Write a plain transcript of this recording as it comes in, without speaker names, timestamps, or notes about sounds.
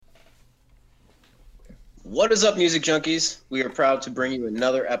What is up, music junkies? We are proud to bring you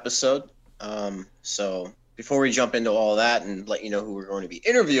another episode. So before we jump into all that and let you know who we're going to be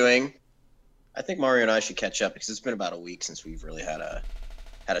interviewing, I think Mario and I should catch up because it's been about a week since we've really had a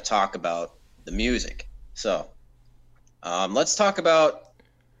talk about the music. So let's talk about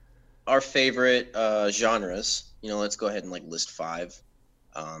our favorite genres. Let's go ahead and list five.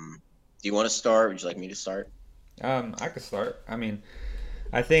 Do you want to start? Would you like me to start? I could start.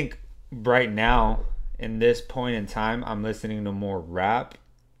 I think right now, in this point in time, I'm listening to more rap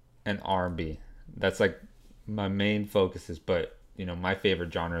and R&B. That's like my main focuses. But my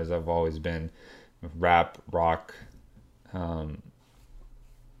favorite genres have always been rap, rock, um,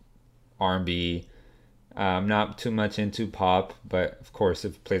 R&B. I'm not too much into pop, but of course,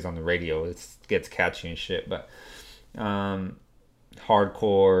 if it plays on the radio, it gets catchy and shit. But um,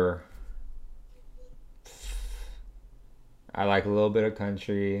 hardcore. I like a little bit of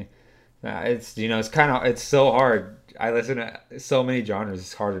country. It's kind of it's so hard. I listen to so many genres.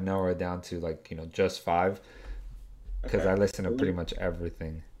 It's hard to narrow it down to just five because Okay. I listen to pretty much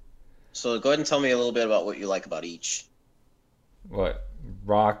everything. So go ahead and tell me a little bit about what you like about each. What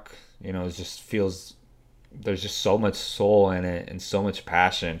rock, it just feels there's just so much soul in it and so much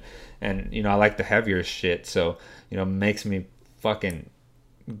passion, and I like the heavier shit. So makes me fucking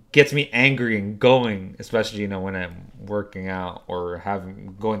gets me angry and going, especially when I'm working out or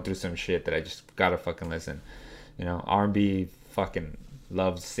having going through some shit that I just gotta fucking listen. R&B fucking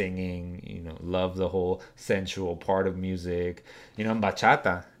love singing. Love the whole sensual part of music.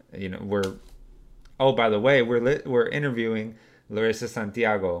 Bachata. We're oh by the way we're interviewing Larissa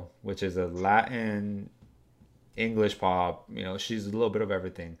Santiago, which is a Latin English pop. She's a little bit of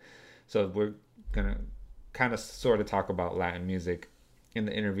everything. So we're gonna kind of sort of talk about Latin music in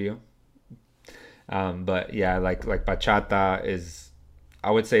the interview. But yeah, like bachata is,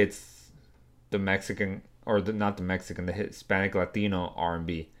 I would say it's the Mexican or not the Mexican, the Hispanic Latino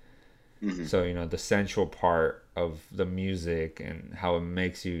R&B. Hmm. So the sensual part of the music and how it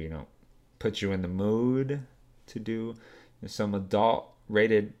makes you put you in the mood to do some adult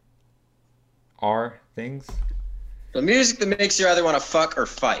rated R things. The music that makes you either want to fuck or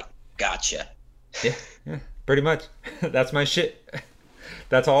fight. Gotcha. Yeah, yeah, pretty much. That's my shit.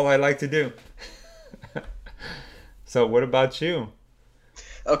 That's all I like to do. So what about you?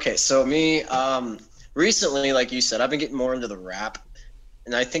 Okay, so me, recently, like you said, I've been getting more into the rap,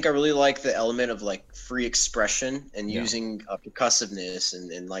 and I think I really like the element of free expression and Yeah. using percussiveness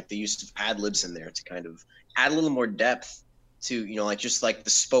and like the use of ad libs in there to kind of add a little more depth to just like the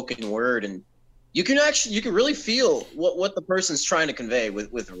spoken word, and you can really feel what the person's trying to convey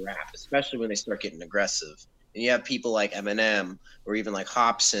with rap, especially when they start getting aggressive. And you have people like Eminem or even like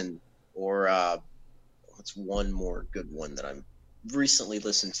Hobson or what's one more good one that I'm recently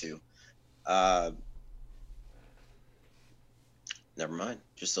listened to. Uh, Never mind.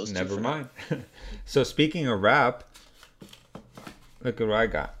 Just those two Never for now. mind. So speaking of rap, look at what I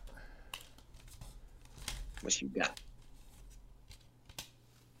got. What you got?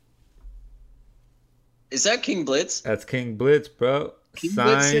 Is that King Blitz? That's King Blitz, bro. King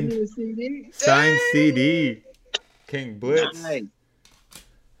Blitz sent Signed, me a CD. signed Dang! CD. King Blitz. Nice,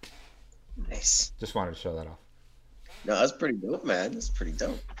 nice. Just wanted to show that off. No, that's pretty dope, man. That's pretty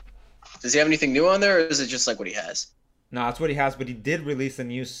dope. Does he have anything new on there, or is it just like what he has? No, that's what he has, but he did release a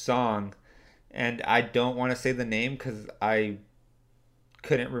new song, and I don't want to say the name because I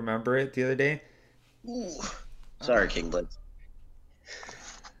couldn't remember it the other day. Ooh. Sorry, Uh, King Blitz.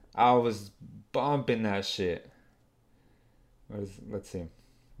 I was bumping that shit. Let's see.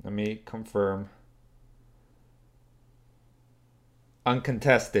 Let me confirm.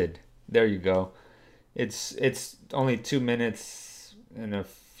 Uncontested. There you go. It's only 2 minutes and a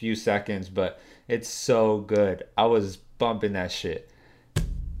few seconds, but it's so good. I was bumping that shit.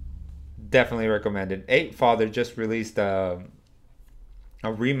 Definitely recommended. Eight Father just released a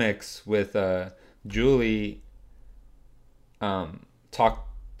remix with Julie. Talk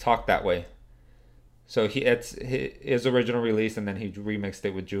Talk That Way. So it's his original release, and then he remixed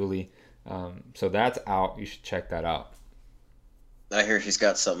it with Julie. So that's out. You should check that out. I hear he's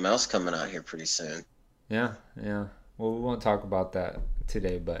got something else coming out here pretty soon. Yeah, yeah. Well, we won't talk about that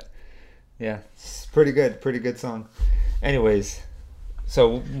today, but yeah, it's pretty good. Pretty good song. Anyways,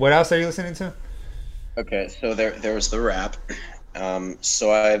 so what else are you listening to? Okay, so there was the rap.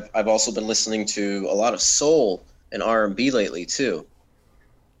 So I've also been listening to a lot of soul and R&B lately too.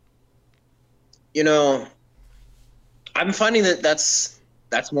 You know, I'm finding that that's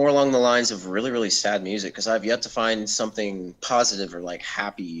more along the lines of really really sad music because I've yet to find something positive or like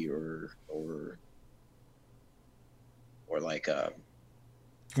happy or like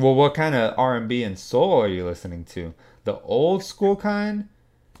Well, what kind of R&B and soul are you listening to? The old school kind?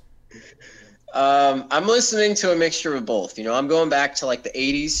 I'm listening to a mixture of both. You know, I'm going back to like the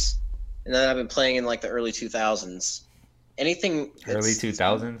 '80s, and then I've been playing in like the early 2000s. Anything Early that's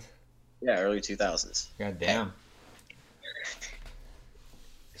 2000s? yeah, early 2000s. God Hey, damn.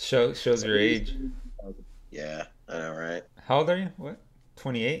 Shows so your 80s, age. yeah, I know, right? How old are you? What?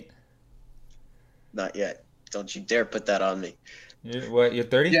 28? Not yet. Don't you dare put that on me. You're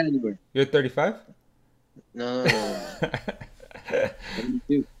 30? January. You're 35? No, no, no, no.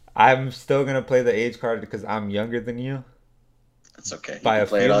 32. I'm still gonna play the age card because I'm younger than you That's okay. You by can a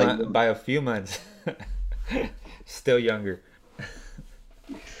play it few all you want. by a few months. Still younger.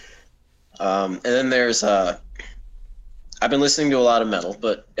 And then there's I've been listening to a lot of metal,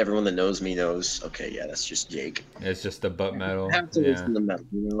 but everyone that knows me knows, okay, yeah, that's just Jake. It's just the butt I metal. have to Yeah. listen to metal,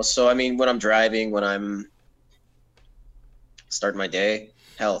 you know. So I mean, when I'm driving, when I'm starting my day,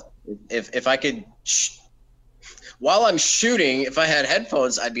 hell, if I could, while I'm shooting, if I had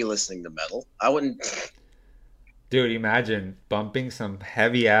headphones, I'd be listening to metal. I wouldn't. Dude, imagine bumping some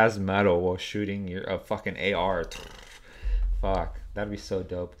heavy ass metal while shooting a fucking AR. Fuck, that'd be so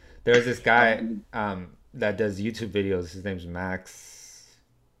dope. There's this guy that does YouTube videos. His name's Max.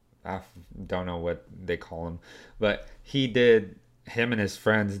 Don't know what they call him, but he did. Him and his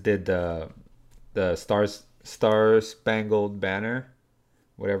friends did the Star Spangled Banner,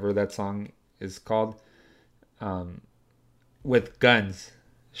 whatever that song is called, um, with guns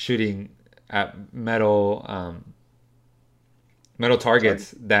shooting at metal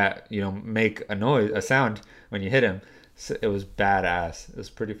targets that make a sound when you hit him. So it was badass. It was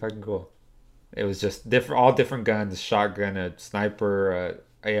pretty fucking cool. It was just different, all different guns, shotgun, a sniper,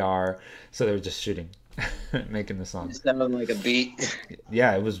 AR. So they were just shooting, making the song. Just having like a beat.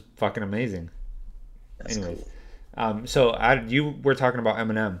 Yeah, it was fucking amazing. That's Anyways, cool. so you were talking about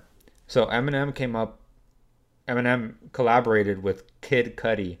Eminem. So Eminem came up. Eminem collaborated with Kid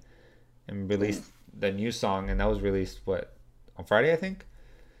Cudi and Mm. released the new song, and that was released what, on Friday, I think.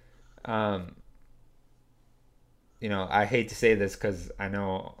 Um, I hate to say this because I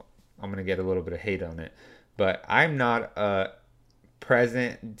know I'm gonna get a little bit of hate on it, but I'm not a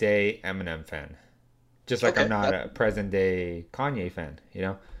present day Eminem fan. Just like I'm Okay. not a present day Kanye fan,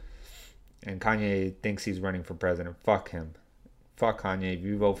 And Kanye thinks he's running for president. Fuck him. Fuck Kanye. If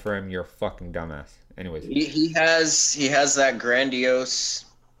you vote for him, you're a fucking dumbass. Anyways, He has that grandiose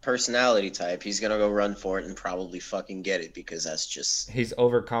personality type. He's gonna go run for it and probably fucking get it because that's just. he's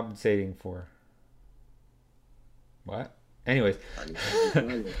overcompensating for what? Anyways, I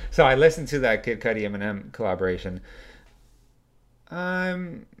mean, so I listened to that Kid Cudi Eminem collaboration.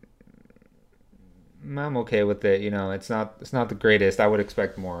 I'm I'm okay with it. It's not the greatest. I would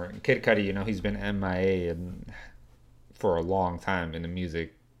expect more. Kid Cudi, he's been MIA for a long time in the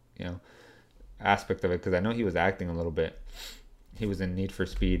music, you know, aspect of it because I know he was acting a little bit. He was in Need for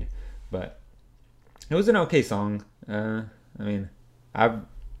Speed, but it was an okay song. I mean, I've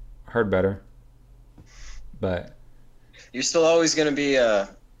heard better, but You're still always gonna be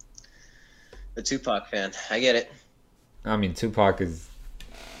a Tupac fan. I get it. I mean, Tupac is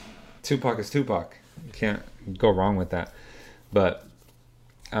Tupac. You can't go wrong with that. But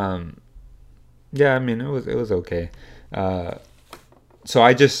um, yeah, I mean, it was okay. Uh, so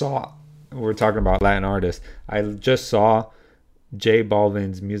I just saw. We're talking about Latin artists. I just saw J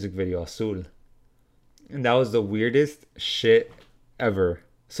Balvin's music video Azul, and that was the weirdest shit ever.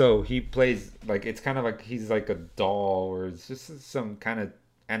 So he plays like it's kind of like he's like a doll or it's just some kind of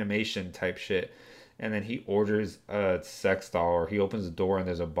animation type shit. And then he orders a sex doll or he opens the door and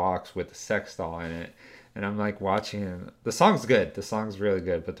there's a box with a sex doll in it. And I'm like watching the song's good. The song's really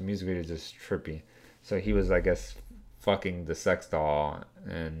good, but the music video is just trippy. So he was, I guess, fucking the sex doll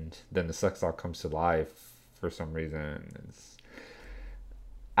and then the sex doll comes to life for some reason.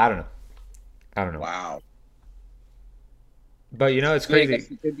 I don't know. I don't know. Wow. But it's I mean, I crazy.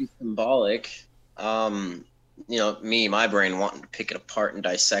 guess it could be symbolic. My brain wanting to pick it apart and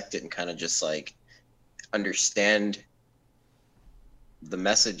dissect it and kind of just like understand the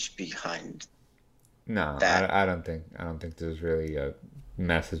message behind No, that. I don't think there's really a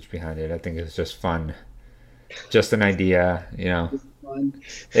message behind it. I think it's just fun. Just an idea. It's fun.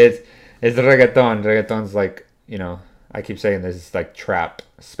 It's it's reggaeton. Reggaeton's like, I keep saying this, it's like trap,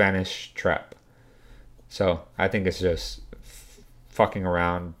 Spanish trap. So I think it's just fucking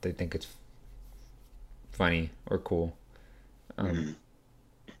around. They think it's funny or cool. Um, Mhm.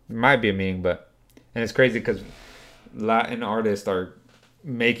 it might be a meaning, and it's crazy because Latin artists are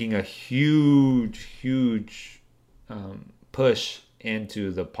making a huge, huge push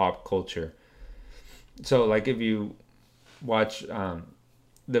into the pop culture. So like if you watch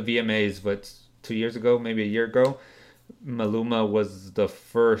the VMAs, but 2 years ago, maybe a year ago, Maluma was the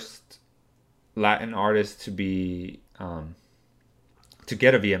first Latin artist to get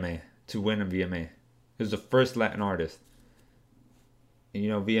a VMA, to win a VMA. He was the first Latin artist. And,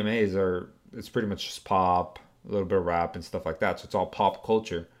 VMAs it's pretty much just pop, a little bit of rap and stuff like that. So it's all pop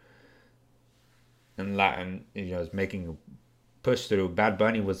culture. And Latin, is making a push through. Bad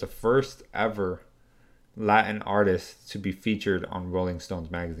Bunny was the first ever Latin artist to be featured on Rolling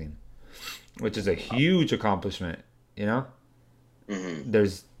Stones magazine, which is a huge accomplishment,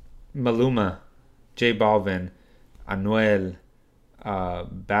 There's Maluma, J Balvin, Anuel,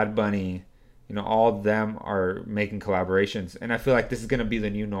 Bad Bunny, all of them are making collaborations. And I feel like this is going to be the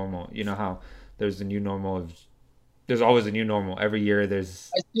new normal. You know how there's the new normal there's always a new normal. Every year there's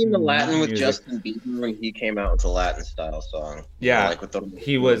I seen the Latin with Justin Bieber when he came out with a Latin style song. Yeah,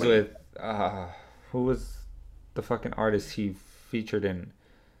 he was with who was the fucking artist he featured in?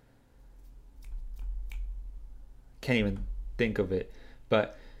 Can't even think of it.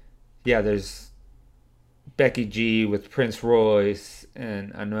 But yeah, there's Becky G with Prince Royce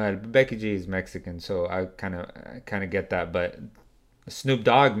and Anuel. But Becky G is Mexican, so I kind of get that. But Snoop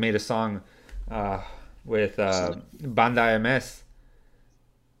Dogg made a song with Banda MS.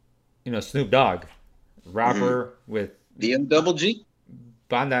 Snoop Dogg, rapper with BMWG.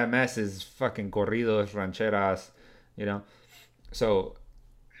 Banda MS is fucking corridos, rancheras, So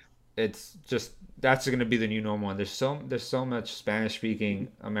it's just that's going to be the new normal. And there's so much Spanish speaking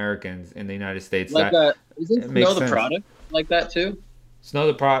Americans in the United States like that isn't Snow the Product like that too? Snow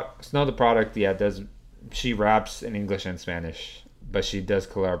the Product, yeah, does. She raps in English and Spanish, but she does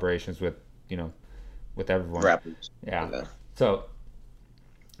collaborations with with everyone. Rappers. Yeah. Okay. So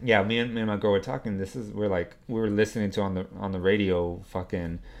yeah, me and my girl were talking. We were listening to on the radio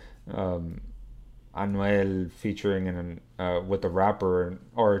fucking Anuel featuring with the rapper,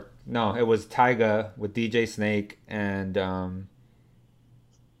 or no, it was Tyga with DJ Snake and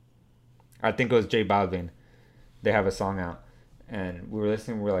I think it was J Balvin. They have a song out, and we were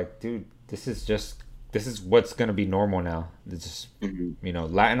listening. We're like, dude, this is what's gonna be normal now. It's just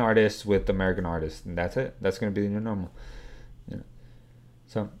Latin artists with American artists, and that's it. That's gonna be the new normal.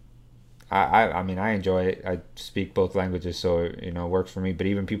 So, I mean, I enjoy it. I speak both languages, so it works for me. But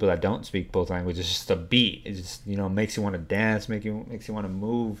even people that don't speak both languages, just the beat, it just makes you want to dance, makes you want to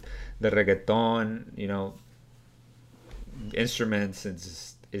move. The reggaeton, instruments, it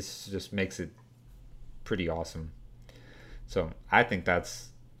just makes it pretty awesome. So I think that's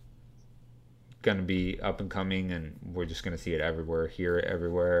gonna be up and coming, and we're just gonna see it everywhere, hear it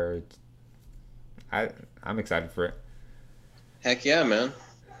everywhere. I'm excited for it. Heck yeah, man.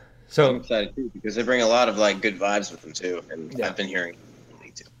 So I'm excited too because they bring a lot of good vibes with them too, and yeah. I've been hearing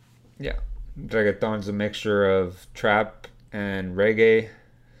it too. Yeah, reggaeton's a mixture of trap and reggae,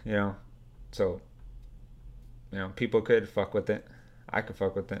 so people could fuck with it. I could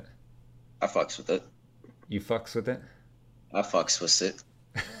fuck with it. I fucks with it. You fucks with it? I fucks with it.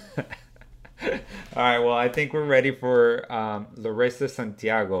 All right, well, I think we're ready for Larissa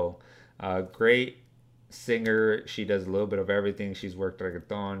Santiago. Great singer. She does a little bit of everything. She's worked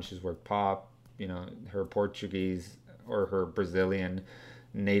reggaeton, she's worked pop, her Portuguese or her Brazilian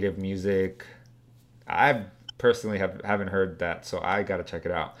native music. I personally haven't heard that, so I gotta check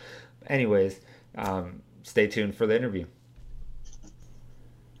it out. Anyways, stay tuned for the interview.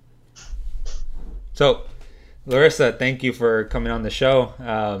 So, Larissa, thank you for coming on the show.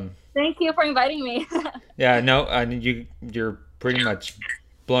 Thank you for inviting me. Yeah, no, you're pretty much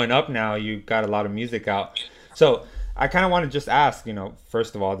blowing up now. You got a lot of music out. So I kind of want to just ask,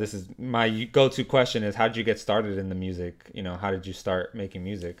 first of all, this is my go-to question is, how did you get started in the music? How did you start making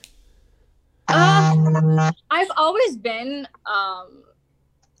music? I've always been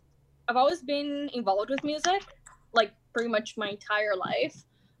involved with music, like pretty much my entire life.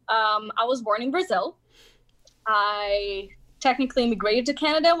 I was born in Brazil. I technically immigrated to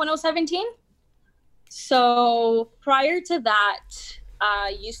Canada when I was 17. So prior to that,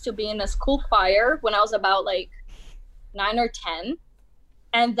 I used to be in a school choir when I was about 9 or 10.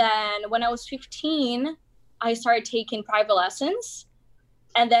 And then when I was 15, I started taking private lessons.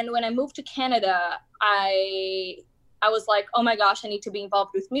 And then when I moved to Canada, I was like, oh my gosh, I need to be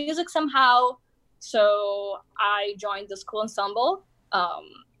involved with music somehow. So I joined the school ensemble.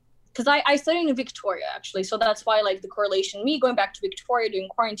 Because I studied in Victoria, actually. So that's why the correlation, me going back to Victoria during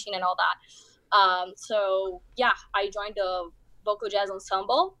quarantine and all that. So yeah, I joined the vocal jazz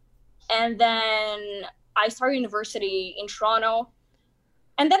ensemble. And then I started university in Toronto.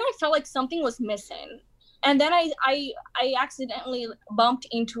 And then I felt like something was missing. And then I accidentally bumped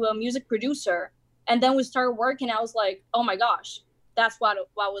into a music producer. And then we started working. I was like, oh my gosh, that's what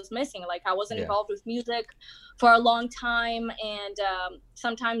was missing. Like I wasn't Yeah. involved with music for a long time, and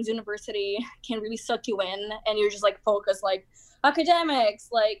sometimes university can really suck you in, and you're just like focused like academics,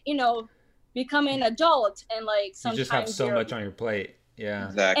 like becoming adult, and like You sometimes just have so you're, much on your plate. Yeah.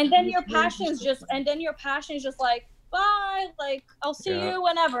 Exactly. and then It's your very passion is just, disappointing. and then your passion is just like, bye, like I'll see Yeah. you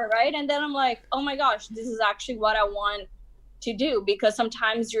whenever, right? And then I'm like, oh my gosh, this is actually what I want to do, because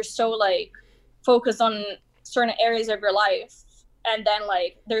sometimes you're so like focused on certain areas of your life, and then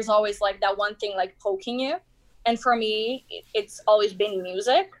like there's always like that one thing like poking you, and for me it's always been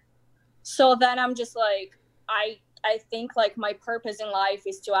music. So then I'm just like, I think like my purpose in life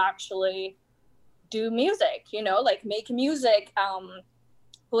is to actually do music, like make music,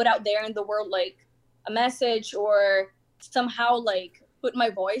 put out there in the world like a message, or somehow like put my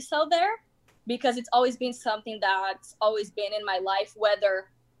voice out there, because it's always been something that's always been in my life, whether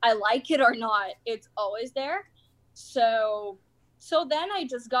I like it or not, it's always there. So then I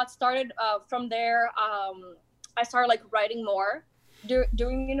just got started from there. I started like writing more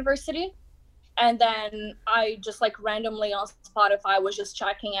during university, and then I just like randomly on Spotify was just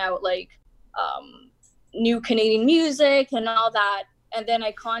checking out like new Canadian music and all that, and then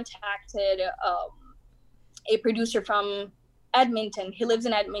I contacted a producer from Edmonton. He lives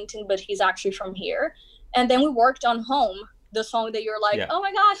in Edmonton, but he's actually from here. And then we worked on Home, the song that you're like, Yeah. oh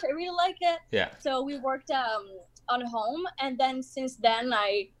my gosh, I really like it. Yeah. So we worked on Home, and then since then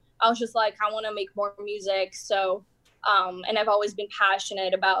I was just like, I want to make more music. So and I've always been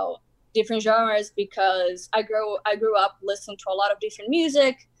passionate about different genres, because I grew up listening to a lot of different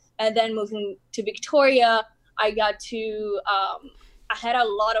music, and then moving to Victoria, I got to I had a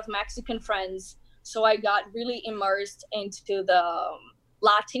lot of Mexican friends, so I got really immersed into the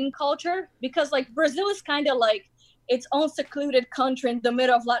Latin culture, because like Brazil is kind of like its own secluded country in the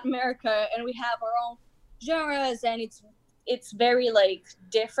middle of Latin America, and we have our own genres, and it's very like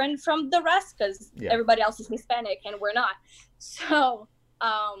different from the rest, because everybody else is Hispanic and we're not. So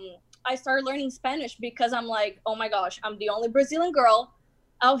I started learning Spanish, because I'm like, oh my gosh, I'm the only Brazilian girl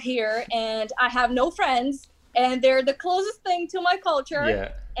out here, and I have no friends, and they're the closest thing to my culture.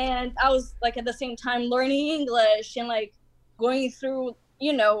 Yeah. And I was like at the same time learning English, and like going through,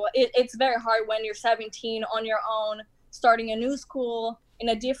 it's very hard when you're 17 on your own, starting a new school in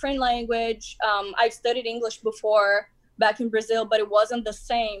a different language. I've studied English before back in Brazil, but it wasn't the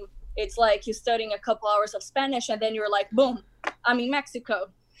same. It's like you're studying a couple hours of Spanish, and then you're like, boom, I'm in Mexico.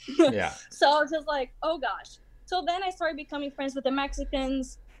 Yeah. So I was just like, oh gosh. So then I started becoming friends with the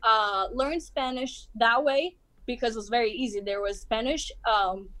Mexicans, learned Spanish that way, because it was very easy. There was Spanish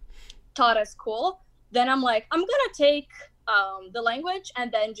taught at school. Then I'm like, I'm gonna take the language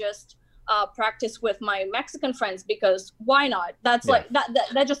and then just practice with my Mexican friends, because why not? That's like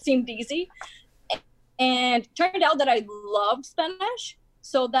that just seemed easy. And turned out that I loved Spanish.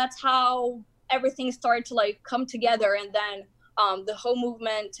 So that's how everything started to like come together. And then the whole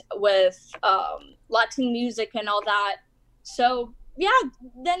movement with Latin music and all that. So yeah,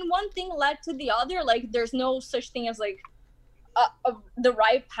 then one thing led to the other. Like there's no such thing as like the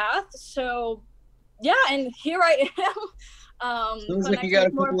right path. So yeah, and here I am. Sounds like you got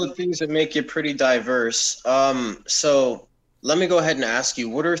a couple of things that make you pretty diverse. So let me go ahead and ask you,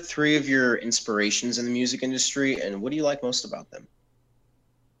 what are 3 of your inspirations in the music industry, and what do you like most about them?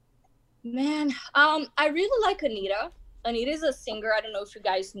 Man, I really like Anitta. Anitta is a singer. I don't know if you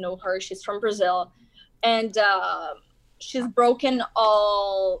guys know her. She's from Brazil, and she's broken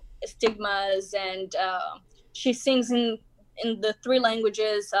all stigmas, and she sings in the 3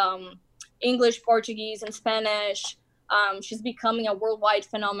 languages, English, Portuguese, and Spanish. She's becoming a worldwide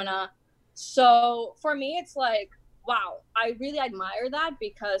phenomena. So for me, it's like, wow, I really admire that,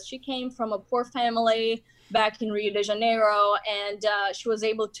 because she came from a poor family back in Rio de Janeiro, and she was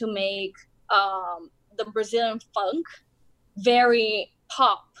able to make the Brazilian funk very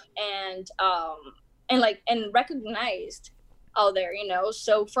pop and recognized out there,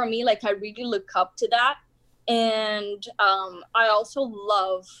 So for me, like, I really look up to that. And I also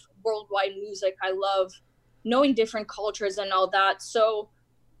love worldwide music. I love knowing different cultures and all that. So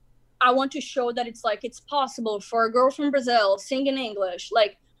I want to show that it's like, it's possible for a girl from Brazil sing in English,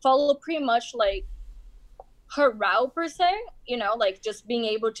 like follow pretty much like her route per se, like just being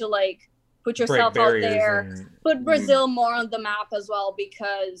able to like put yourself out there, put Brazil more on the map as well,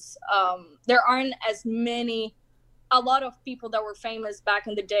 because there aren't as many, a lot of people that were famous back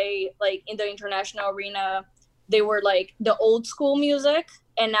in the day, like in the international arena, they were like the old school music,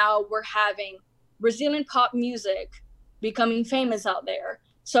 and now we're having Brazilian pop music becoming famous out there.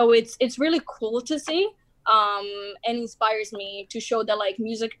 So it's really cool to see, and inspires me to show that like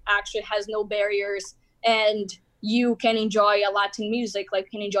music actually has no barriers, and you can enjoy a Latin music, like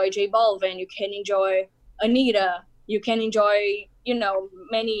you can enjoy J Balvin, you can enjoy Anita, you can enjoy, you know,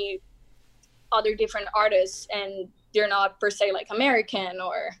 many other different artists, and they're not per se like American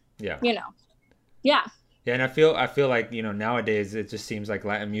or, Yeah. you know, yeah. Yeah, and I feel like, nowadays it just seems like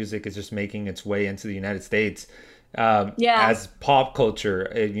Latin music is just making its way into the United States, Yeah. as pop culture.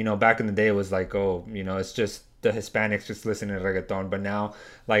 Back in the day it was like, oh, it's just the Hispanics just listening to reggaeton, but now,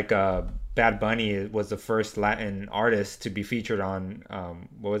 like, Bad Bunny was the first Latin artist to be featured on,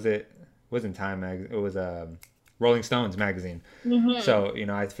 what was it? It wasn't Time it was Rolling Stones magazine. Hmm. So,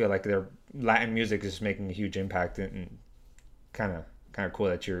 I feel like their Latin music is just making a huge impact, and kind of cool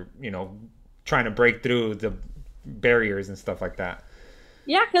that you're, trying to break through the barriers and stuff like that.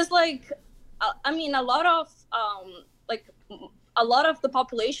 Yeah, because like, I mean, like a lot of the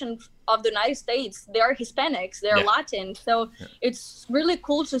population of the United States, they are Hispanics, they're Yeah. Latin, so Yeah. it's really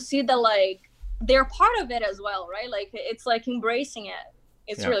cool to see that like they're part of it as well, right? Like it's like embracing it.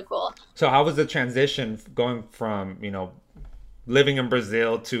 It's Yeah. really cool. So how was the transition going from, living in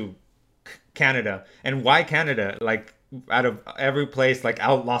Brazil to Canada? And why Canada? Like, out of every place, like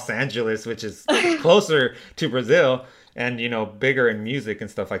out Los Angeles, which is closer to Brazil and, bigger in music and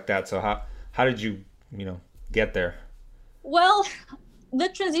stuff like that. So how did you, get there? Well, the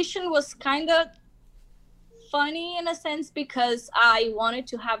transition was kind of funny in a sense because I wanted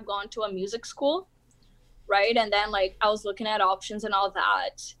to have gone to a music school, right? And then like I was looking at options and all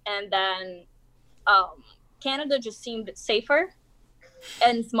that, and then Canada just seemed safer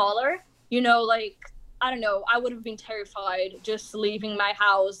and smaller. Like I don't know, I would have been terrified just leaving my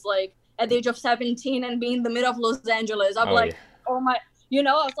house like at the age of 17 and being in the middle of Los Angeles. I'm Oh, like, yeah. oh my, I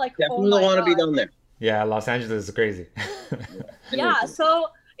was like, Definitely oh my don't want to be God. down there. Yeah, Los Angeles is crazy. Yeah, so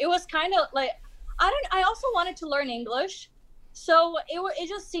it was kind of like I also wanted to learn English, so it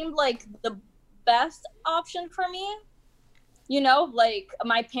just seemed like the best option for me. Like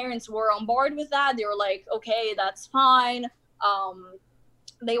my parents were on board with that. They were like, okay, that's fine.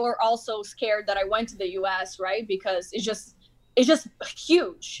 They were also scared that I went to the US, right? Because it's just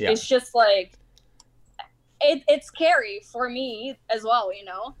huge. Yeah. It's just like it's scary for me as well.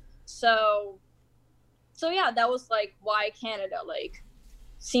 So yeah, that was like why Canada, like,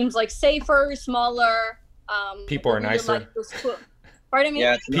 seems like safer, smaller. People are really nicer. like the school. Pardon me?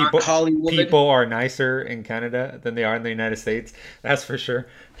 Yeah, it's not People Hollywood. people are nicer in Canada than they are in the United States. That's for sure.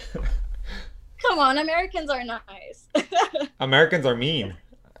 Come on, Americans are nice. Americans are mean.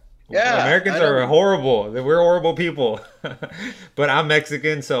 Yeah, Americans I know. are horrible. We're horrible people. But I'm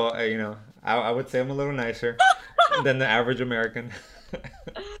Mexican, so I would say I'm a little nicer than the average American.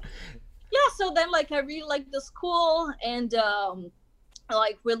 Yeah, so then like I really liked the school, and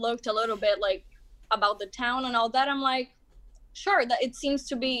like we looked a little bit like about the town and all that. I'm like, sure, that it seems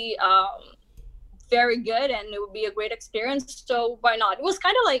to be very good and it would be a great experience, so why not? It was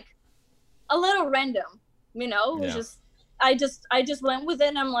kind of like a little random, it was Yeah. I just went with it,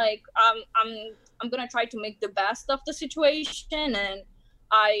 and I'm like, I'm gonna try to make the best of the situation, and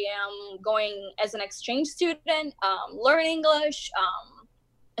I am going as an exchange student, learn English,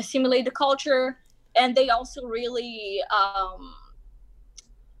 assimilate the culture. And they also really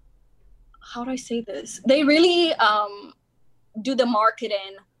how do I say this, they really do the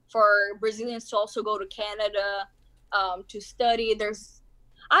marketing for Brazilians to also go to Canada to study.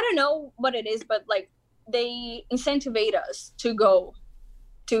 I don't know what it is, but like they incentivize us to go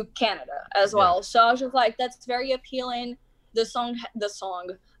to Canada as well. Yeah. So I was just like, that's very appealing. The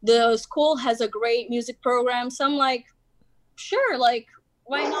school has a great music program, so I'm like, sure, like,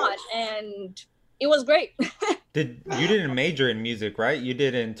 why not? And it was great. You didn't major in music, right? You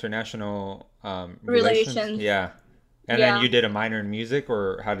did international Relations. Yeah. And Yeah. then you did a minor in music,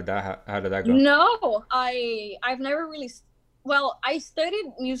 or how did that go? No, I've never really. Well, I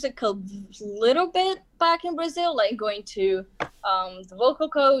studied music a little bit back in Brazil, like going to the vocal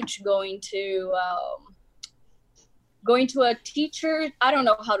coach, going to a teacher. I don't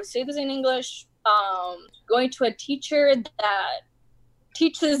know how to say this in English. Going to a teacher that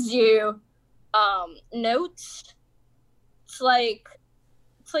teaches you notes. It's like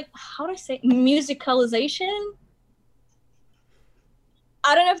how do I say, musicalization?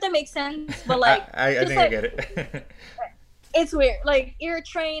 I don't know if that makes sense, but like I just think like, I get it. it's weird, like ear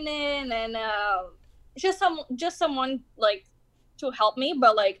training, and just someone like to help me,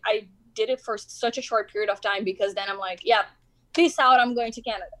 but like I did it for such a short period of time, because then I'm like, yeah, peace out, I'm going to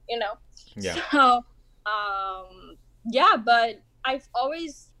Canada, Yeah. So yeah, but I've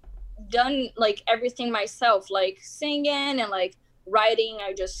always done like everything myself, like singing and like writing.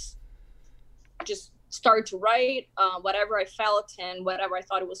 I just started to write whatever I felt and whatever I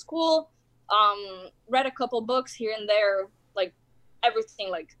thought it was cool. read a couple books here and there, like everything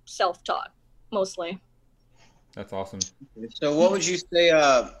like self-taught mostly. That's awesome. So, what would you say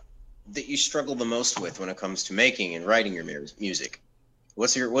that you struggle the most with when it comes to making and writing your music?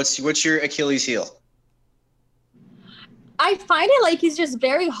 What's your Achilles heel? I find it like it's just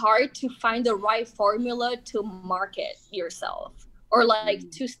very hard to find the right formula to market yourself or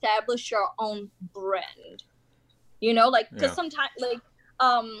like to establish your own brand. You know, like because sometimes like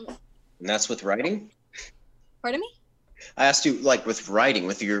And that's with writing? Pardon me? I asked you like with writing,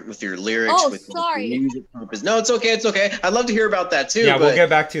 with your lyrics, Oh, with sorry. Your music purpose. No, it's okay, it's okay. I'd love to hear about that too. Yeah, but... we'll get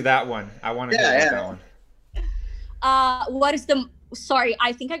back to that one. I want to hear about that one. What is the sorry,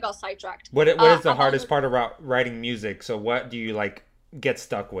 I think I got sidetracked. What is the hardest part about writing music? So what do you like get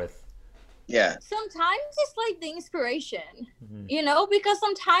stuck with? Yeah. Sometimes it's like the inspiration, you know, because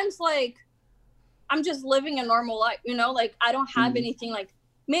sometimes like I'm just living a normal life, you know, like I don't have anything like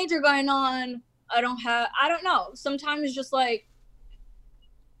major going on. I don't know. Sometimes it's just like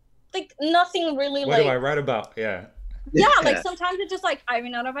nothing really what do I write about? Yeah. Yeah, like sometimes it's just like I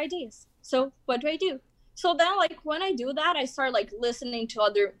run out of ideas. So what do I do? So then like when I do that, I start like listening to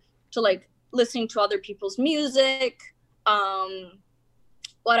other people's music.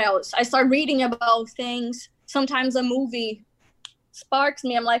 What else? I start reading about things. Sometimes a movie sparks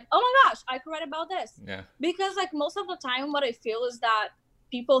me. I'm like, oh my gosh, I could write about this. Yeah. Because like most of the time what I feel is that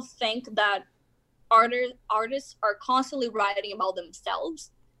people think that artists are constantly writing about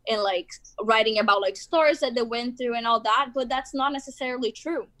themselves and like writing about like stories that they went through and all that, but that's not necessarily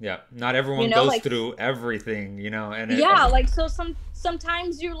true. Yeah, not everyone goes like, through everything, you know. And like so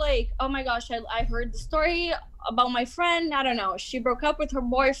sometimes you're like, oh my gosh, I heard the story about my friend, I don't know, she broke up with her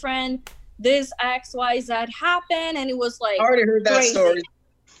boyfriend, this XYZ happened, and it was like I already heard that crazy. Story.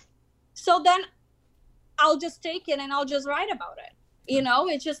 So then I'll just take it and I'll just write about it. You know,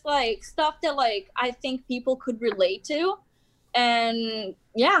 it's just like stuff that like I think people could relate to. And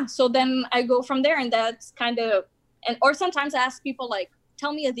yeah, so then I go from there, and that's kind of, or sometimes I ask people like,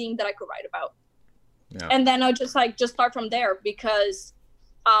 tell me a thing that I could write about. Yeah. And then I'll just start from there, because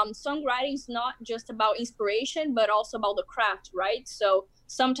songwriting is not just about inspiration, but also about the craft, right? So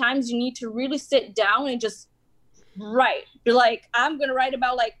sometimes you need to really sit down and just write. Be like, I'm going to write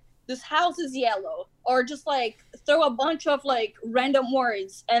about like, this house is yellow, or just like throw a bunch of like random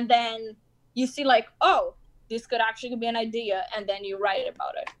words, and then you see like, oh, this could actually be an idea, and then you write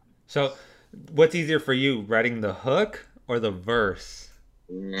about it. So what's easier for you, writing the hook or the verse?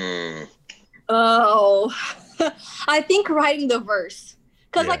 Oh, I think writing the verse,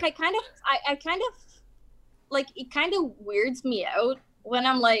 because like I kind of like, it kind of weirds me out when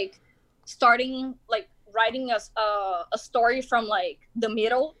I'm like starting like writing a story from like the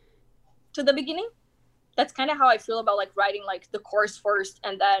middle to the beginning. That's kind of how I feel about like writing like the chorus first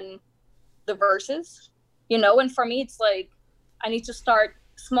and then the verses, you know. And for me, it's like I need to start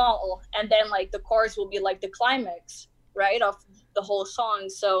small, and then like the chorus will be like the climax, right, of the whole song.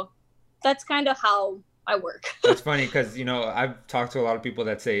 So that's kind of how I work. That's funny, because you know, I've talked to a lot of people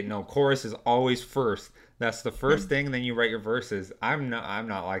that say no, chorus is always first. That's the first thing, and then you write your verses. I'm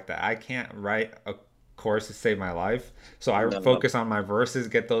not like that. I can't write a chorus to save my life, so I focus on my verses,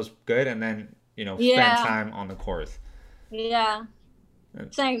 get those good, and then, you know, spend time on the chorus. Yeah,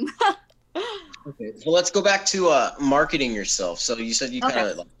 same. Okay, so let's go back to marketing yourself. So you said you kind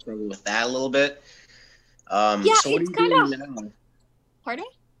of like struggle with that a little bit. So what it's are you doing now? Pardon?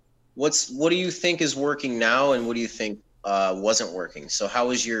 What do you think is working now, and what do you think wasn't working? So how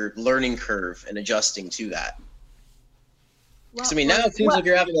was your learning curve and adjusting to that? Because I mean, now it seems like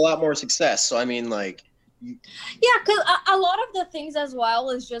you're having a lot more success. So I mean, like, yeah, because a lot of the things as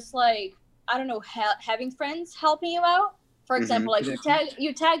well is just like, I don't know, having friends helping you out. For example, like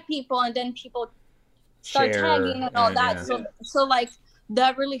you tag people, and then people start tagging and all that. Yeah. So like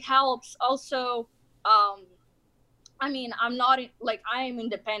that really helps. Also, I mean, I'm not like, I am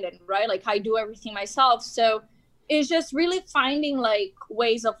independent, right? Like I do everything myself. So it's just really finding like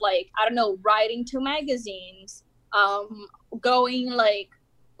ways of like, I don't know, writing to magazines, going like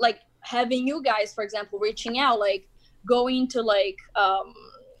having you guys, for example, reaching out, like going to like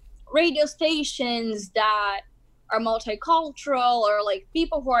radio stations that are multicultural, or like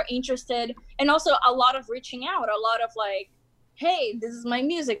people who are interested, and also a lot of reaching out, a lot of like, hey, this is my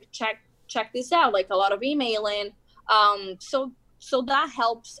music, check this out, like a lot of emailing. So that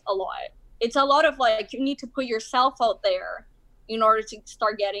helps a lot. It's a lot of like, you need to put yourself out there in order to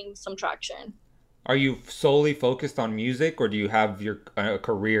start getting some traction. Are you solely focused on music, or do you have your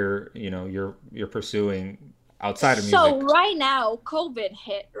career, you know, you're pursuing outside of music? So right now, COVID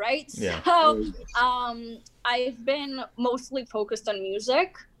hit, right? Yeah. So I've been mostly focused on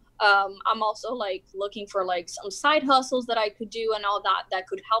music. I'm also like looking for like some side hustles that I could do and all that that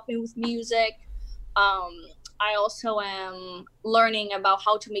could help me with music. um, I also am learning about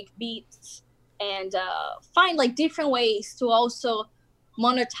how to make beats and find like different ways to also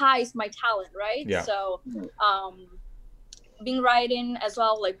monetize my talent, right? Yeah. So been writing as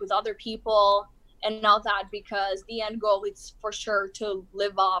well, like with other people and all that, because the end goal is for sure to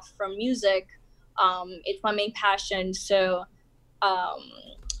live off from music. It's my main passion. So um,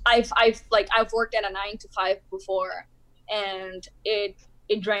 I've worked at a 9 to 5 before, and it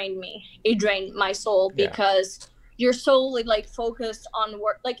drained me. It drained my soul because you're solely like focused on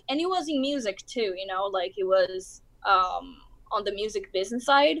work. Like, and it was in music too, you know, like it was on the music business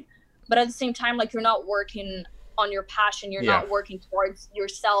side, but at the same time, like you're not working on your passion, you're not working towards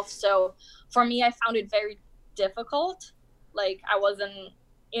yourself. So for me, I found it very difficult. Like I wasn't,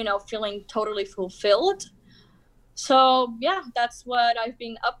 you know, feeling totally fulfilled. So yeah, that's what I've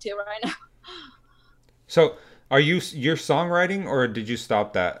been up to right now. So you're songwriting, or did you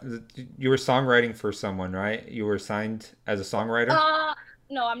stop that? You were songwriting for someone, right? You were signed as a songwriter?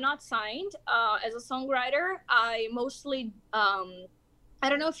 No, I'm not signed as a songwriter. I mostly I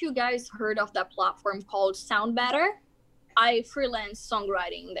don't know if you guys heard of that platform called SoundBetter. I freelance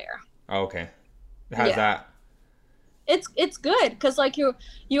songwriting there. Oh, okay. How's that? It's good because like you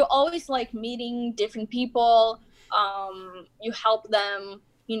always like meeting different people. You help them,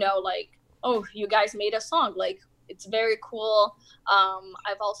 you know, like, oh, you guys made a song, like it's very cool.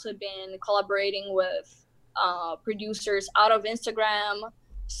 I've also been collaborating with producers out of Instagram.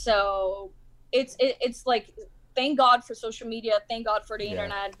 So it's like, thank God for social media, thank God for the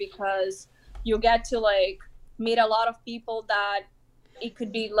internet, because you get to like meet a lot of people that it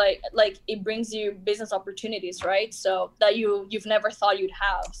could be like it brings you business opportunities, right? So that you've never thought you'd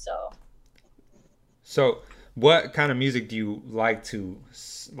have. So what kind of music do you like to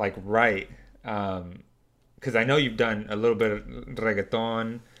like write? Because I know you've done a little bit of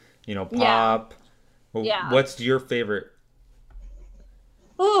reggaeton, you know, pop. What's your favorite?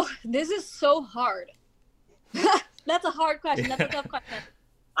 Oh, this is so hard. That's a hard question. That's a tough question.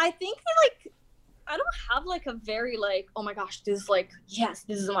 I think like I don't have like a very like, oh my gosh, this is like, yes,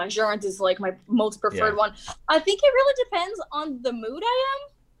 this is my genre, this is like my most preferred one. I think it really depends on the mood I am.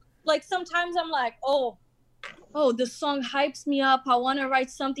 Like sometimes I'm like, oh, this song hypes me up, I want to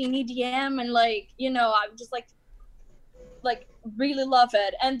write something EDM, and like, you know, I'm just like really love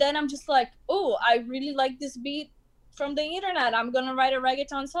it. And then I'm just like, oh, I really like this beat from the internet, I'm gonna write a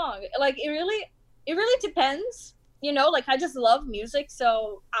reggaeton song. Like it really depends, you know, like I just love music,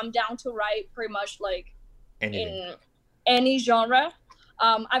 so I'm down to write pretty much like in any genre.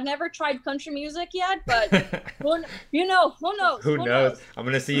 I've never tried country music yet, but who knows? Who knows? I'm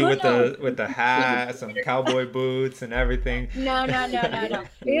gonna see you with the hat, some cowboy boots, and everything. No.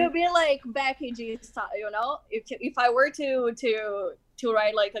 It'll be like Becky G style, you know. If I were to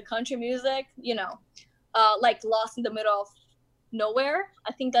write like a country music, you know, like Lost in the Middle of Nowhere,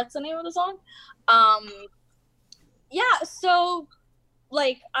 I think that's the name of the song. So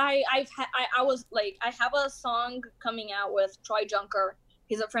like I have a song coming out with Troy Junker.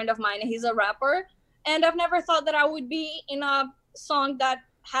 He's a friend of mine, he's a rapper, and I've never thought that I would be in a song that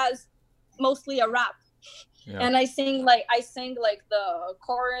has mostly a rap. And I sing like the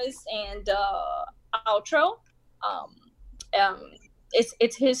chorus and outro.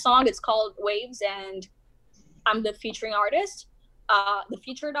 It's his song, it's called Waves, and I'm the featured artist.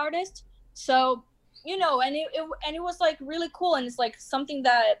 So, you know, and it was like really cool, and it's like something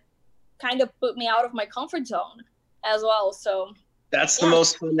that kind of put me out of my comfort zone as well. So that's the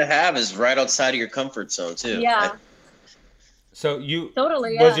most fun to have, is right outside of your comfort zone too. So you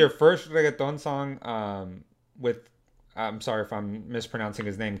totally was your first reggaeton song with, I'm sorry if I'm mispronouncing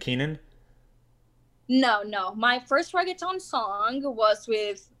his name, Keenan? No, my first reggaeton song was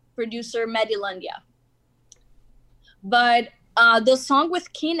with producer Medilandia, but the song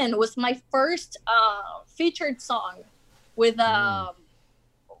with Keenan was my first featured song with like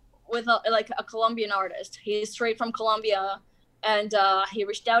a Colombian artist. He's straight from Colombia, and he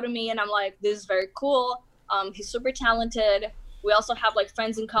reached out to me, and I'm like, this is very cool. He's super talented. We also have like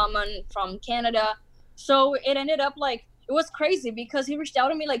friends in common from Canada. So it ended up like, it was crazy because he reached out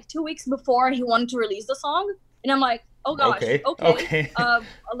to me like 2 weeks before he wanted to release the song, and I'm like, oh gosh, okay.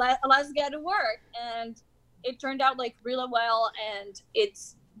 Let's get to work. And it turned out like really well, and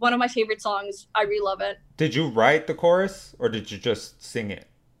it's one of my favorite songs. I really love it. Did you write the chorus, or did you just sing it?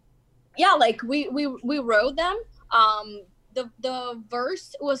 Yeah, like we wrote them. The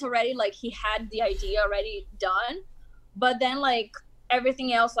verse was already like, he had the idea already done, but then like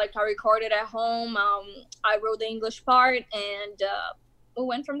everything else, like I recorded at home. I wrote the English part, and we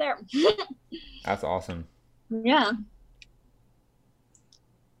went from there. That's awesome. Yeah.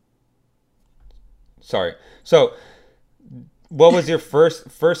 Sorry. So, what was your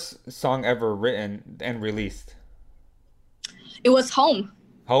first song ever written and released? It was Home.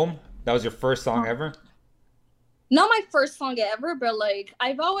 Home? That was your first song ever? Not my first song ever, but like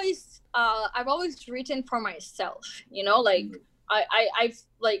I've always written for myself, you know, like I've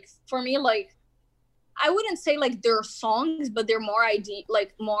like, for me, like I wouldn't say like they're songs, but they're more ideas,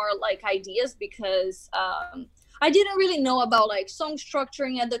 because I didn't really know about like song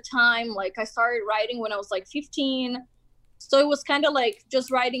structuring at the time. Like I started writing when I was like 15. So it was kind of like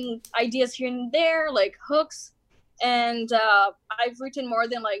just writing ideas here and there, like hooks. And I've written more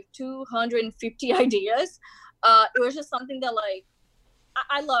than like 250 ideas. It was just something that like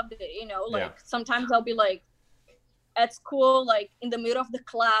I loved it, you know, like sometimes I'll be like at school, like in the middle of the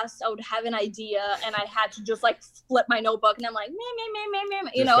class, I would have an idea and I had to just like flip my notebook and I'm like,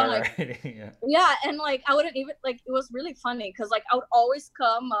 you know, like, yeah. And like, I wouldn't even like, it was really funny because like I would always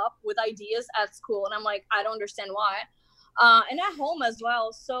come up with ideas at school and I'm like, I don't understand why. And at home as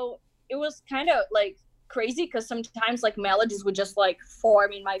well. So it was kind of like crazy because sometimes like melodies would just like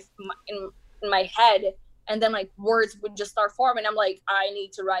form in my head, and then like words would just start forming. I'm like, I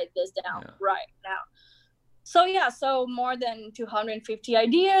need to write this down right now. So yeah, so more than 250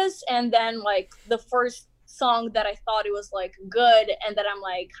 ideas, and then like the first song that I thought it was like good and that I'm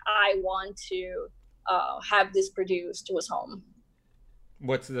like, I want to have this produced was Home.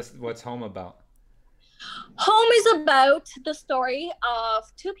 What's Home about? Home is about the story of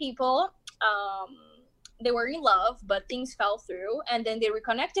two people. They were in love, but things fell through, and then they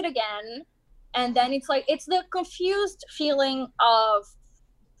reconnected again. And then it's like, it's the confused feeling of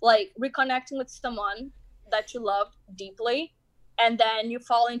like reconnecting with someone that you loved deeply, and then you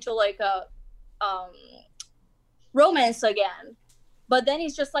fall into like a romance again. But then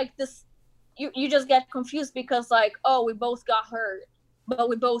it's just like this, you just get confused because like, oh, we both got hurt, but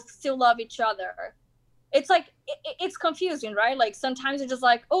we both still love each other. It's like, it's confusing, right? Like sometimes it's just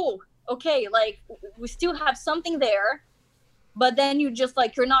like, oh, okay, like we still have something there, but then you just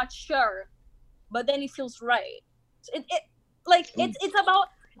like, you're not sure, but then it feels right. It's about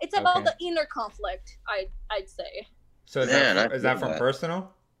the inner conflict, I'd say. So is that from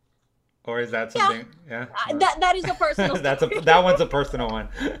personal, or is that something? Yeah. That is a personal. that one's a personal one.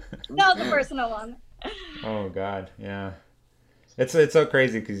 That was a personal one. Oh God, yeah. It's so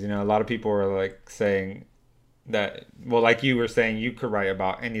crazy because, you know, a lot of people are like saying that, well, like you were saying, you could write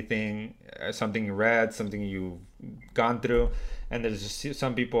about anything, something you read, something you've gone through, and there's just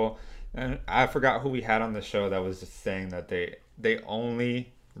some people, and I forgot who we had on the show that was just saying that they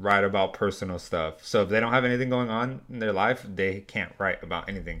only write about personal stuff. So if they don't have anything going on in their life, they can't write about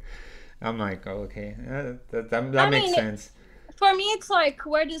anything. I'm like, oh, okay, that makes sense. For me, it's like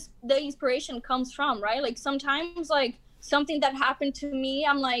where the inspiration comes from, right? Like sometimes like something that happened to me,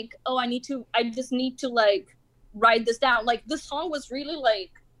 I'm like, oh, I just need to like write this down. Like this song was really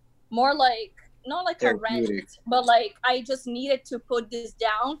like more like, not like a rant, but like I just needed to put this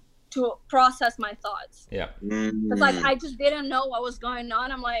down to process my thoughts. Yeah. It's like I just didn't know what was going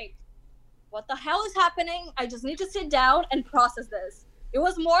on. I'm like, what the hell is happening? I just need to sit down and process this. It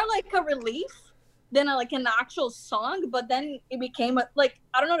was more like a relief than like an actual song, but then it became like,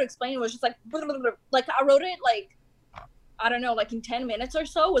 I don't know how to explain. It was just like I wrote it like, I don't know, like in 10 minutes or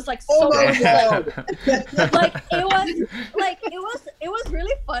so. It was like so like it was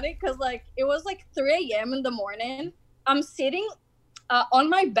really funny because like it was like 3 a.m. in the morning. I'm sitting on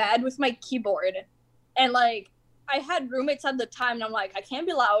my bed with my keyboard, and like I had roommates at the time, and I'm like, I can't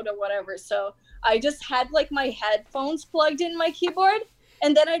be loud or whatever, so I just had like my headphones plugged in my keyboard,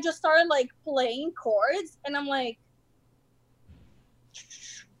 and then I just started like playing chords, and I'm like,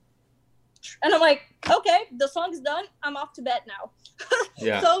 okay, the song's done, I'm off to bed now.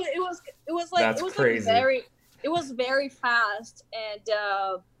 Yeah. So it was like, that's it was crazy. Like it was very fast,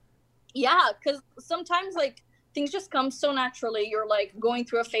 and yeah, because sometimes like things just come so naturally. You're like going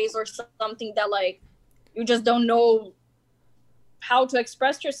through a phase or something that like you just don't know how to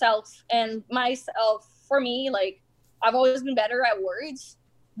express yourself. And myself, for me, like I've always been better at words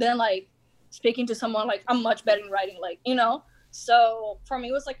than like speaking to someone. Like I'm much better in writing, like, you know. So for me,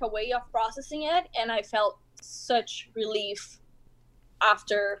 it was like a way of processing it, and I felt such relief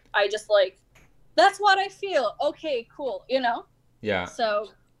after. I just like, that's what I feel. Okay, cool, you know. Yeah. So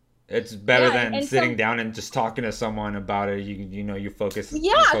it's better than sitting down and just talking to someone about it. You focus.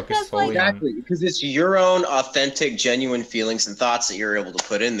 Yeah, you focus solely exactly, because it's your own authentic, genuine feelings and thoughts that you're able to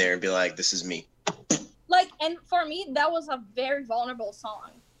put in there and be like, "This is me." Like, and for me, that was a very vulnerable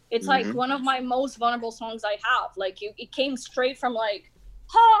song. It's like one of my most vulnerable songs I have. Like, it came straight from like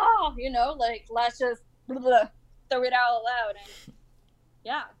like let's just throw it out loud. And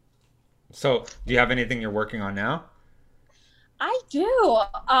yeah. So, do you have anything you're working on now? I do.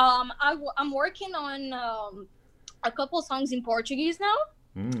 I'm working on a couple songs in Portuguese now.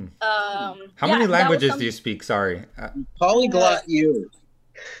 How many languages do you speak? Sorry. Polyglot you.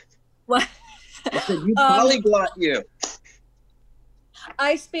 What? I said you polyglot you.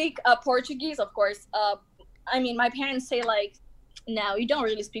 I speak Portuguese, of course. I mean, my parents say like, no, you don't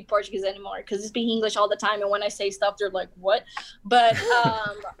really speak Portuguese anymore because you speak English all the time. And when I say stuff, they're like, what? But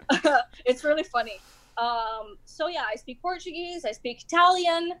it's really funny. So yeah, I speak Portuguese, I speak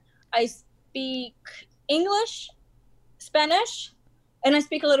Italian, I speak English, Spanish, and I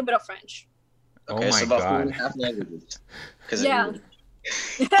speak a little bit of French. Okay, oh my so about God. 4.5 languages. Yeah.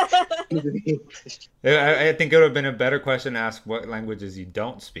 I think it would have been a better question to ask what languages you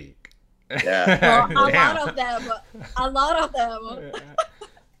don't speak. Yeah. Well, a Damn. lot of them. A lot of them.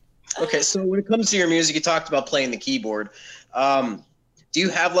 Okay, so when it comes to your music, you talked about playing the keyboard. Do you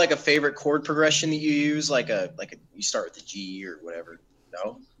have like a favorite chord progression that you use? Like a you start with the G or whatever?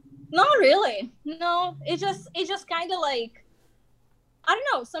 No. Not really. No, it just kind of like, I don't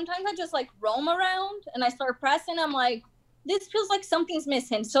know. Sometimes I just like roam around and I start pressing. I'm like, this feels like something's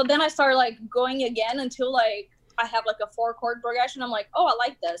missing. So then I start like going again until like I have like a 4-chord progression. I'm like, oh, I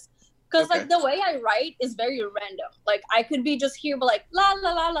like this. Because Okay. like the way I write is very random. Like I could be just here, but like la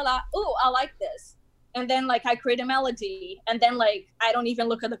la la la la. Oh, I like this. And then like I create a melody, and then like I don't even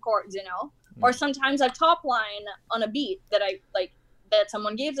look at the chords, Or sometimes I top line on a beat that I like, that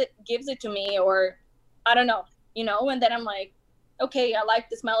someone gives it to me, or I don't know, And then I'm like, okay, I like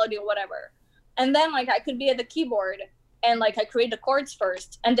this melody or whatever. And then like I could be at the keyboard and like I create the chords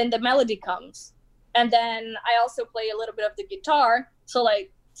first, and then the melody comes, and then I also play a little bit of the guitar. So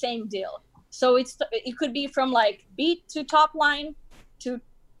like same deal. So it could be from like beat to top line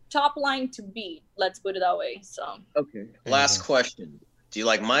to beat. Let's put it that way. So Okay. Last question. Do you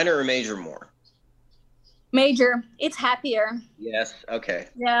like minor or major more? major, it's happier. Yes. Okay.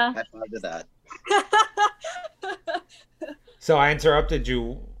 Yeah. High five to that. So I interrupted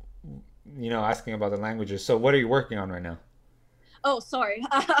you, asking about the languages. So what are you working on right now? Oh, sorry.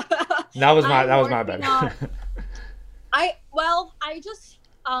 That was my working bad. on- I just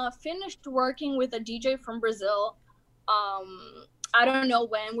finished working with a DJ from Brazil. I don't know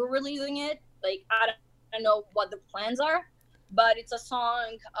when we're releasing it. Like I don't know what the plans are, but it's a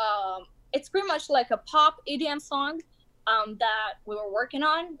song. It's pretty much like a pop EDM song that we were working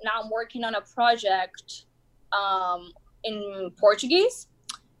on. Now I'm working on a project in Portuguese.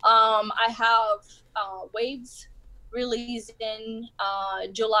 I have Waves releasing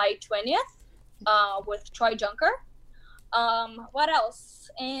July 20th with Troy Junker. What else?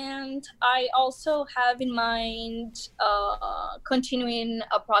 And I also have in mind continuing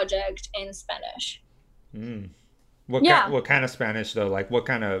a project in Spanish. What kind of Spanish though? Like what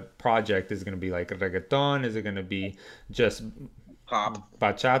kind of project is it going to be? Like a reggaeton? Is it going to be just Pop.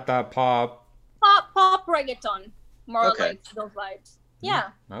 bachata, pop? Pop reggaeton, more Okay. like those vibes. Yeah.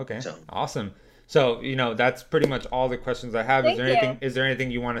 Okay, So- awesome. So that's pretty much all the questions I have. Thank you. Is there anything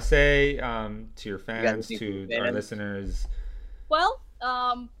you want to say to your fans, anything for to the our fans? listeners? Well,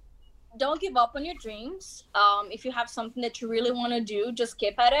 don't give up on your dreams. If you have something that you really want to do, just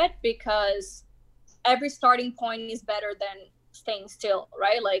keep at it, because every starting point is better than staying still,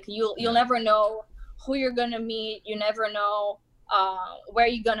 right? Like you'll never know who you're gonna meet. You never know where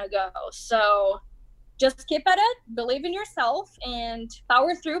you're gonna go. So just keep at it, believe in yourself, and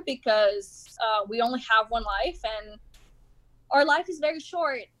power through, because we only have one life, and our life is very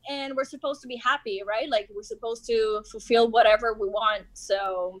short, and we're supposed to be happy, right? Like we're supposed to fulfill whatever we want.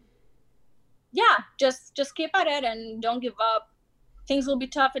 So yeah, just keep at it and don't give up. Things will be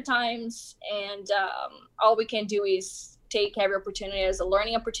tough at times, and all we can do is take every opportunity as a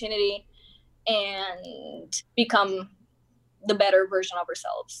learning opportunity and become the better version of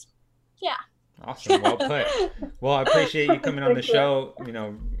ourselves. Yeah. Awesome. Well put. Well, I appreciate you coming on the Thank you. show. Really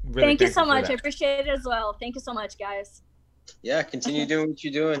Thank you so thankful for much. I that. appreciate it as well. Thank you so much, guys. Yeah, continue doing what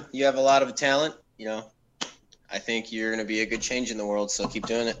you're doing. You have a lot of talent. I think you're going to be a good change in the world, so keep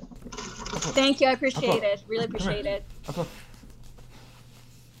doing it. Thank you. I appreciate it. Really appreciate it.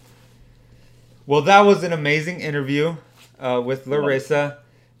 Well, that was an amazing interview with Larissa.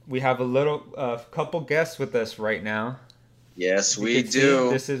 We have a couple guests with us right now. Yes, You we can see, do.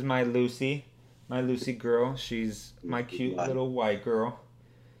 this is my Lucy girl. She's my cute little white girl.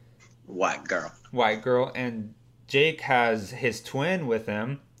 White girl. And Jake has his twin with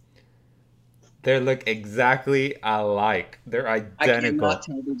him. They look exactly alike. They're I identical. cannot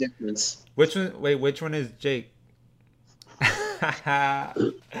tell the difference. Which one is Jake?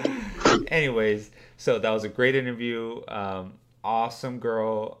 Anyways, so that was a great interview. Awesome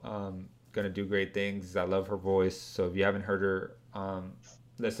girl. Gonna do great things. I love her voice. So if you haven't heard her,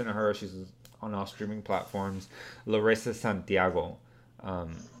 listen to her. She's on all streaming platforms. Larissa Santiago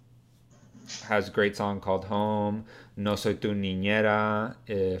has a great song called Home. No Soy Tu Niñera,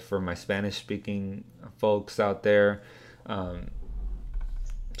 for my Spanish speaking folks out there.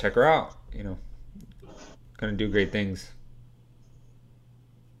 Check her out. Gonna do great things.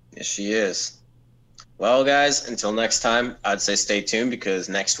 Yes, she is. Well, guys, until next time, I'd say stay tuned because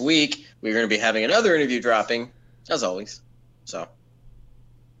next week we're going to be having another interview dropping, as always. So,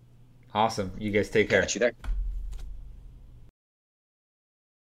 awesome. You guys take care. catch you there.